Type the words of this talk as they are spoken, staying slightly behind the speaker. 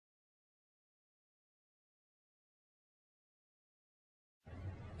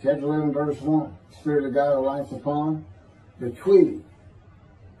Chapter 11, verse 1. Spirit of God alights upon the twig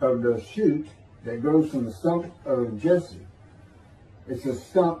of the shoot that grows from the stump of Jesse. It's a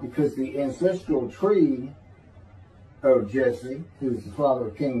stump because the ancestral tree of Jesse, who's the father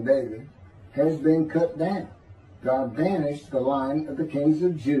of King David, has been cut down. God banished the line of the kings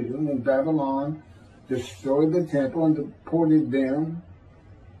of Judah when Babylon destroyed the temple and deported them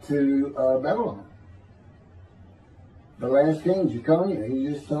to Babylon. The last king, Jeconiah, he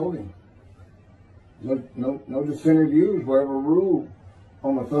just told him, no descendant of yours will ever rule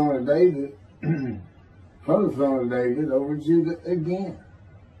on the throne of David, from the throne of David over Judah again.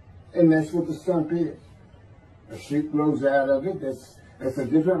 And that's what the stump is. A shoot grows out of it. That's a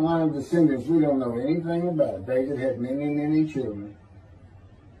different line of descendants. We don't know anything about it. David had many, many children.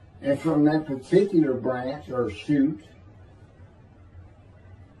 And from that particular branch or shoot,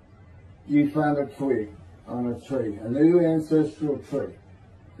 you find a twig on a tree, a new ancestral tree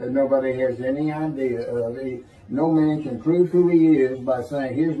that nobody has any idea of. No man can prove who he is by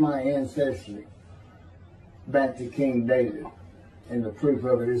saying, here's my ancestry back to King David. And the proof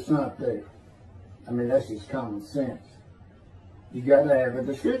of it is not there. I mean, that's just common sense. You got to have a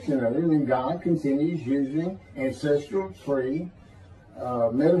description of it, and God continues using ancestral tree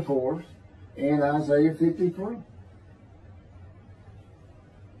metaphors in Isaiah 53.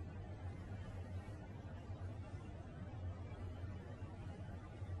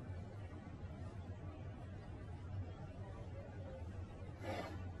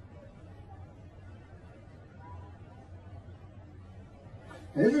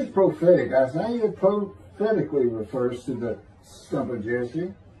 This is prophetic. Isaiah prophetically refers to the stump of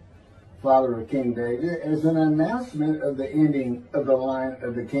Jesse, father of King David, as an announcement of the ending of the line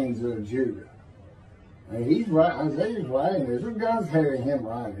of the kings of Judah. And he's right. Isaiah's writing this. God's having him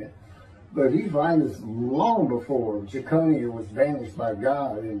write it, but he's writing this long before Jeconiah was banished by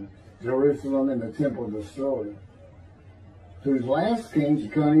God in Jerusalem and the temple destroyed. Whose last king,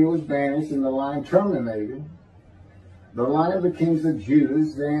 Jeconiah, was banished and the line terminated. The line of the kings of Judah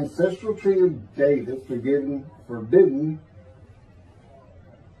is the ancestral tree of David, forbidden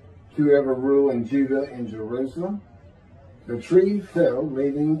to ever rule in Judah and Jerusalem. The tree fell,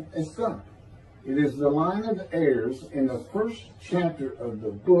 leaving a stump. It is the line of heirs in the first chapter of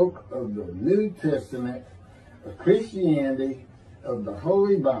the book of the New Testament of Christianity, of the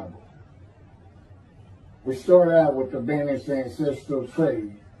Holy Bible. We start out with the banished ancestral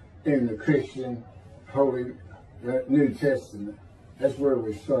tree in the Christian Holy New Testament. That's where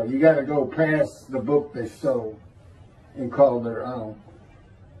we start. You got to go past the book they stole and call their own,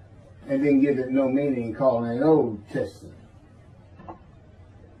 and then give it no meaning and call it an Old Testament.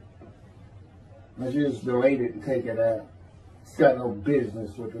 Let's just delete it and take it out. It's got no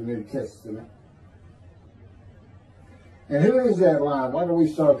business with the New Testament. And who is that line? Why do we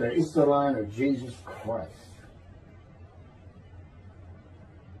start there? It's the line of Jesus Christ.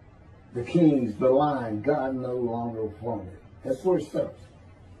 The kings, the line, God no longer wanted. That's where it starts.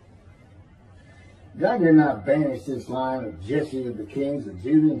 God did not banish this line of Jesse of the kings of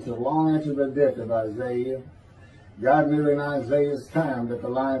Judah until long after the death of Isaiah. God knew in Isaiah's time that the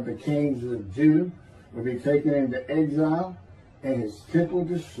line of the kings of Judah would be taken into exile and his temple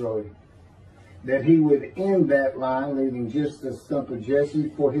destroyed. That he would end that line, leaving just the stump of Jesse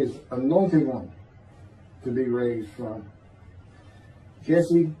for his anointed one to be raised from.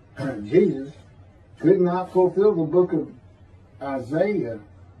 Jesse, Jesus, could not fulfill the book of Isaiah,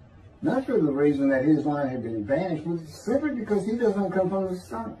 not for the reason that his line had been banished, but simply because he doesn't come from the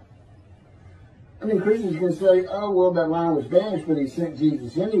stump. I mean, Christians can say, oh, well, that line was banished, but he sent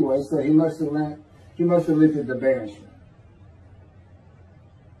Jesus anyway, so he must have lifted the banishment.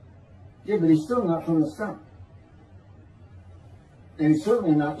 Yeah, but he's still not from the stump. And he's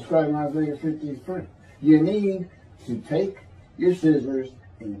certainly not described in Isaiah 53. You need to take your scissors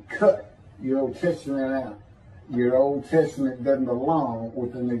and cut your Old Testament out. Your Old Testament doesn't belong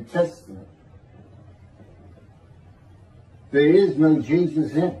with the New Testament. There is no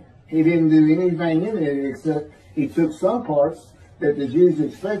Jesus in it. He didn't do anything in it except he took some parts that the Jews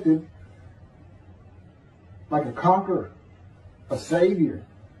expected, like a conqueror, a savior.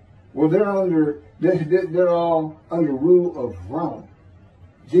 Well, they're all under rule of Rome.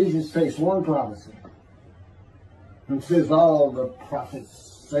 Jesus takes one prophecy and says, all the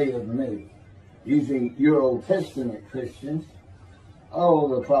prophets say of me, using your Old Testament Christians, all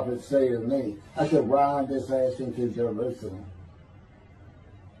the prophets say of me, I shall ride this ass into Jerusalem.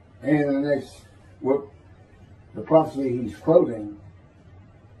 And the prophecy he's quoting,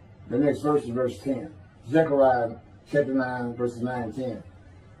 the next verse is verse 10. Zechariah chapter 9, verses 9 and 10.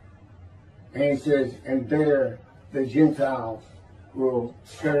 And he says, and there the Gentiles will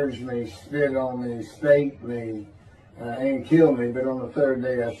scourge me, spit on me, stake me, and kill me, but on the third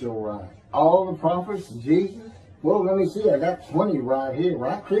day I shall rise. All the prophets, Jesus. Well, let me see. I got 20 right here.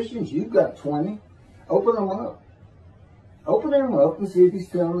 Right, Christians? You've got 20. Open them up. Open them up and see if he's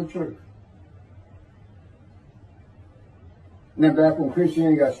telling the truth. Now, back when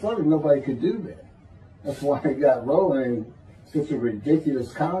Christianity got started, nobody could do that. That's why it got rolling in such a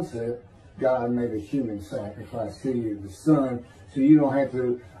ridiculous concept. God made a human sacrifice to you, the Son, so you don't have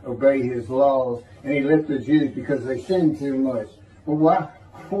to obey his laws. And he left the Jews because they sinned too much. Well,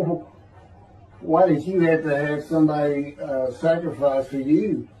 why did you have to have somebody sacrifice for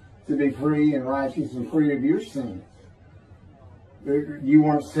you to be free and righteous and free of your sins? You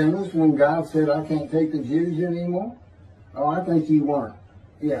weren't sinners when God said, I can't take the Jews anymore? Oh, I think you weren't.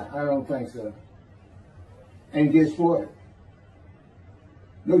 Yeah, I don't think so. And guess what?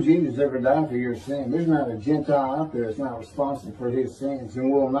 No Jesus ever died for your sin. There's not a Gentile out there that's not responsible for his sins and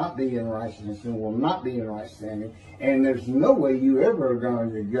will not be in righteousness and will not be in right standing. And there's no way you ever are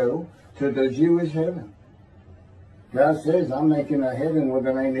going to go to the Jewish heaven. God says, I'm making a heaven where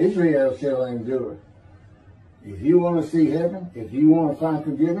the name Israel shall endure. If you want to see heaven, if you want to find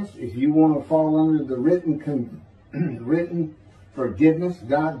forgiveness, if you want to fall under the written forgiveness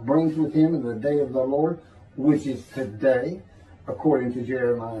God brings with him in the day of the Lord, which is today, according to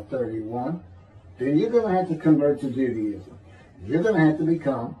Jeremiah 31, then you're going to have to convert to Judaism. You're going to have to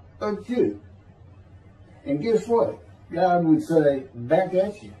become a Jew. And guess what? God would say, back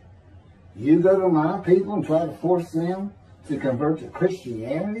at you. You go to my people and try to force them to convert to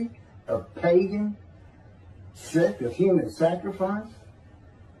Christianity, a pagan sect of human sacrifice?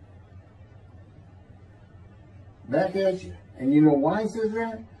 Back at you. And you know why he says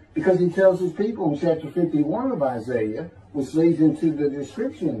that? Because he tells his people in chapter 51 of Isaiah, which leads into the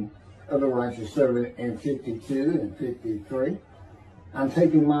description of the righteous servant in 52 and 53. I'm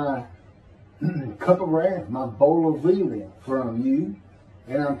taking my cup of wrath, my bowl of veal from you,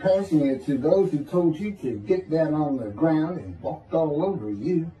 and I'm passing it to those who told you to get down on the ground and walked all over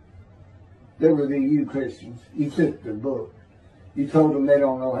you. They were the you Christians. You took the book. You told them they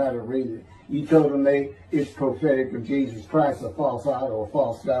don't know how to read it. You told them it's prophetic of Jesus Christ, a false idol, a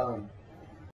false God.